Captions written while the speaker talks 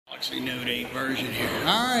Galaxy Note 8 version here.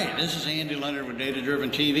 All right, this is Andy Leonard with Data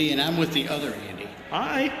Driven TV, and I'm with the other Andy.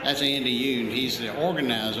 Hi. That's Andy Yoon. He's the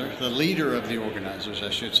organizer, the leader of the organizers,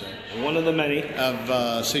 I should say. One of the many. Of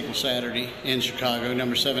SQL Saturday in Chicago,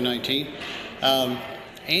 number 719.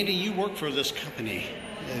 Andy, you work for this company.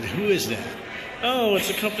 And who is that? Oh, it's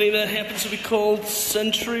a company that happens to be called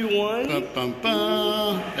SentryOne. Bum, bum,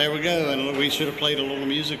 bum. There we go. And we should have played a little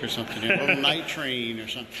music or something, a little Night Train or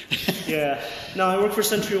something. Yeah. No, I work for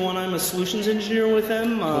SentryOne. I'm a solutions engineer with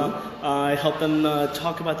them. I help them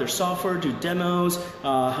talk about their software, do demos,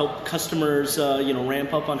 help customers,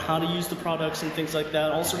 ramp up on how to use the products and things like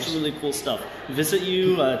that. All sorts of really cool stuff. Visit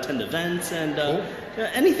you, attend events, and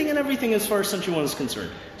anything and everything as far as SentryOne is concerned.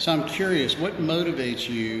 So I'm curious, what motivates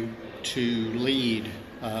you to lead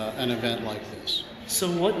an event like this? So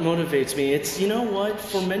what motivates me? It's,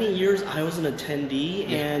 for many years I was an attendee,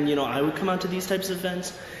 and, I would come out to these types of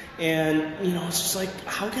events, and, it's just like,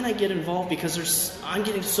 how can I get involved? Because I'm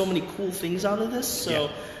getting so many cool things out of this. So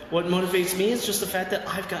what motivates me is just the fact that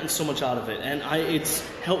I've gotten so much out of it, and it's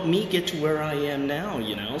helped me get to where I am now,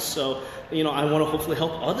 So, I want to hopefully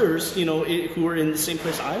help others, who are in the same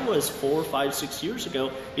place I was 4, 5, 6 years ago,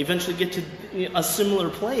 eventually get to a similar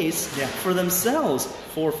place for themselves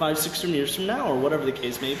 4, 5, 6 years from now, or whatever the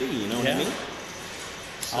case may be, what I mean?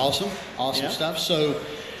 So, awesome stuff. So,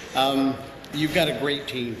 you've got a great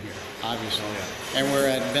team here, obviously. And we're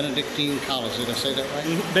at Benedictine College. Did I say that right?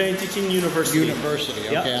 Mm-hmm. Benedictine University.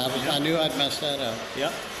 Okay. I knew I'd messed that up.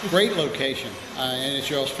 Yep. Great location. And it's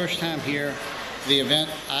your first time here. The event,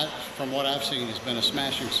 from what I've seen, has been a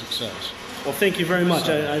smashing success. Well, thank you very much.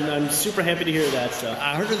 I'm super happy to hear that. So.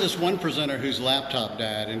 I heard of this one presenter whose laptop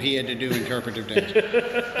died, and he had to do interpretive dance.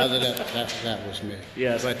 Other than that was me.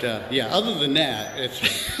 Yes. But, other than that,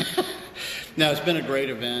 it's been a great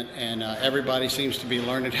event, and everybody seems to be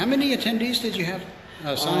learning. How many attendees did you have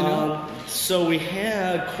sign up? So we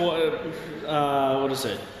had,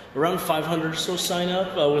 around 500 or so sign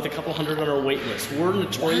up, with a couple hundred on our wait list. We're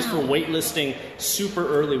notorious for waitlisting super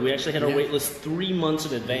early. We actually had our wait list 3 months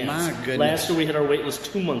in advance. My goodness. Last year we had our wait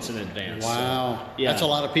list 2 months in advance. Wow. So, that's a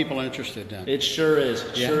lot of people interested then. It sure is.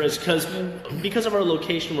 Sure is. Because of our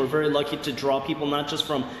location, we're very lucky to draw people not just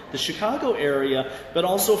from the Chicago area, but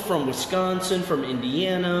also from Wisconsin, from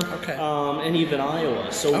Indiana, and even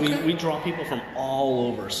Iowa. So we draw people from all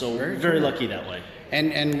over. So we're very lucky that way.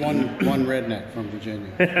 And one redneck from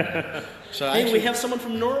Virginia. So we have someone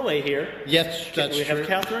from Norway here. Yes, that's true. We have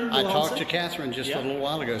Catherine. I talked to Catherine just a little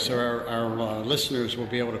while ago, so our listeners will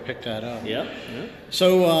be able to pick that up. Yeah.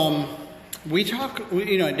 So we talk,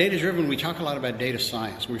 at Data Driven, we talk a lot about data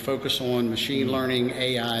science. We focus on machine learning,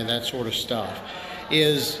 AI, that sort of stuff.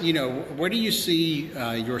 Where do you see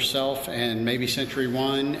yourself and maybe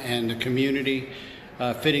SentryOne and the community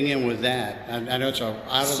fitting in with that? I know it's a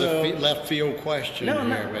left field question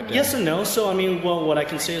here. But, yes and no. So, what I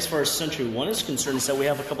can say as far as SentryOne is concerned is that we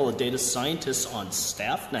have a couple of data scientists on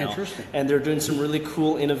staff now. Interesting. And they're doing some really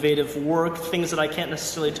cool, innovative work, things that I can't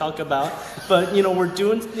necessarily talk about. But, we're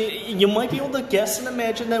doing, you might be able to guess and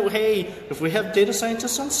imagine that, hey, if we have data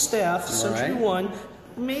scientists on staff, SentryOne,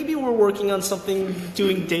 maybe we're working on something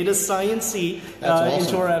doing data science-y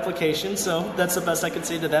into our application. So that's the best I can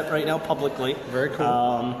say to that right now publicly. Very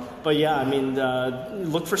cool.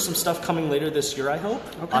 Look for some stuff coming later this year, I hope.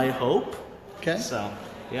 Okay. I hope. Okay. So,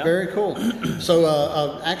 very cool.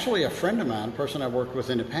 So actually a friend of mine, a person I've worked with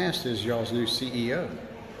in the past, is y'all's new CEO.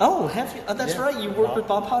 Oh, have you? That's right. You worked with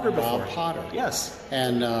Bob Potter before. Bob Potter. Yes.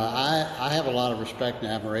 And I have a lot of respect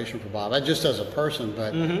and admiration for Bob. Just as a person,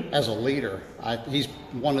 but as a leader, he's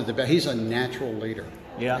one of the best. He's a natural leader.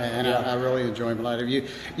 Yeah. And I really enjoy him a lot.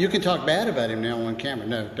 You can talk bad about him now on camera.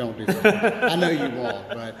 No, don't do that. I know you won't,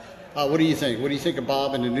 but what do you think? What do you think of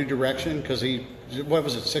Bob in the new direction? Because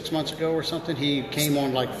 6 months ago or something, he came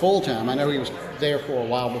on like full time. I know he was there for a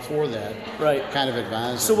while before that. Right. Kind of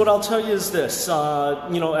advising. So what I'll tell you is this, at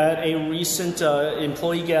a recent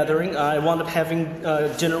employee gathering, I wound up having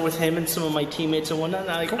dinner with him and some of my teammates and whatnot.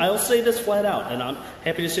 And I'll say this flat out, and I'm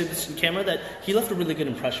happy to say this in camera, that he left a really good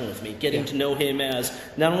impression with me, getting to know him as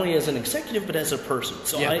not only as an executive, but as a person.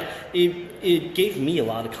 So it gave me a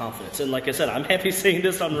lot of confidence. And like I said, I'm happy saying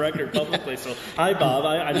this on record publicly. So hi, Bob.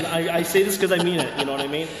 I say this because I mean it. You know what I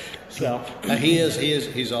mean? So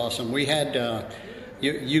he's awesome. We had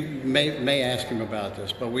you may ask him about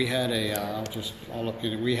this, but we had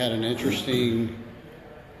we had an interesting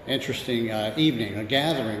interesting evening, a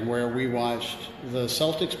gathering where we watched the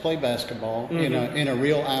Celtics play basketball in a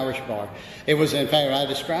real Irish bar. It was, in fact, I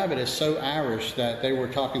describe it as so Irish that they were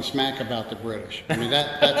talking smack about the British. I mean,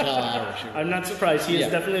 that's how Irish it was. I'm not surprised. He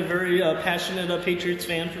is definitely a very passionate Patriots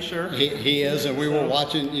fan for sure. He is, and we were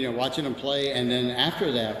watching him play, and then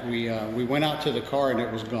after that, we went out to the car and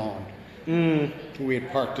it was gone. We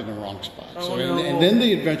had parked in the wrong spot. And then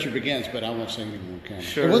the adventure begins, but I won't say anything on camera.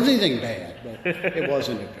 Sure. It wasn't anything bad, but it was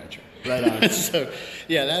an adventure. Right on. So,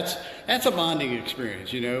 yeah, that's a bonding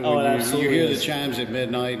experience, you know, when you hear the chimes at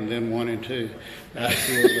midnight and then 1 and 2.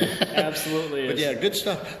 Absolutely. Absolutely. But yeah, good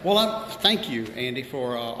stuff. Well, thank you, Andy,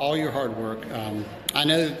 for all your hard work. I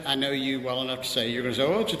know you well enough to say you're going to say,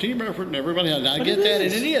 "Oh, it's a team effort," and everybody else. I get that,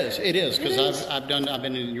 and it is because I've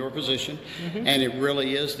been in your position, and it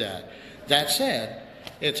really is that. That said,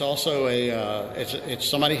 it's also it's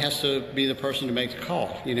somebody has to be the person to make the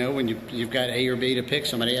call. You know, when you've got A or B to pick,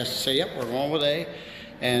 somebody has to say, "Yep, we're going with A."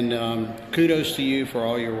 And kudos to you for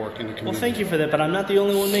all your work in the community. Well, thank you for that, but I'm not the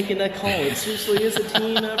only one making that call. It seriously is a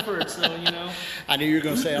team effort, so, you know. I knew you were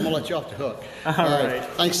going to say, I'm going to let you off the hook. All right.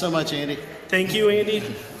 Thanks so much, Andy. Thank you, Andy.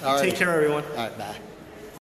 All right. Take care, everyone. All right, bye.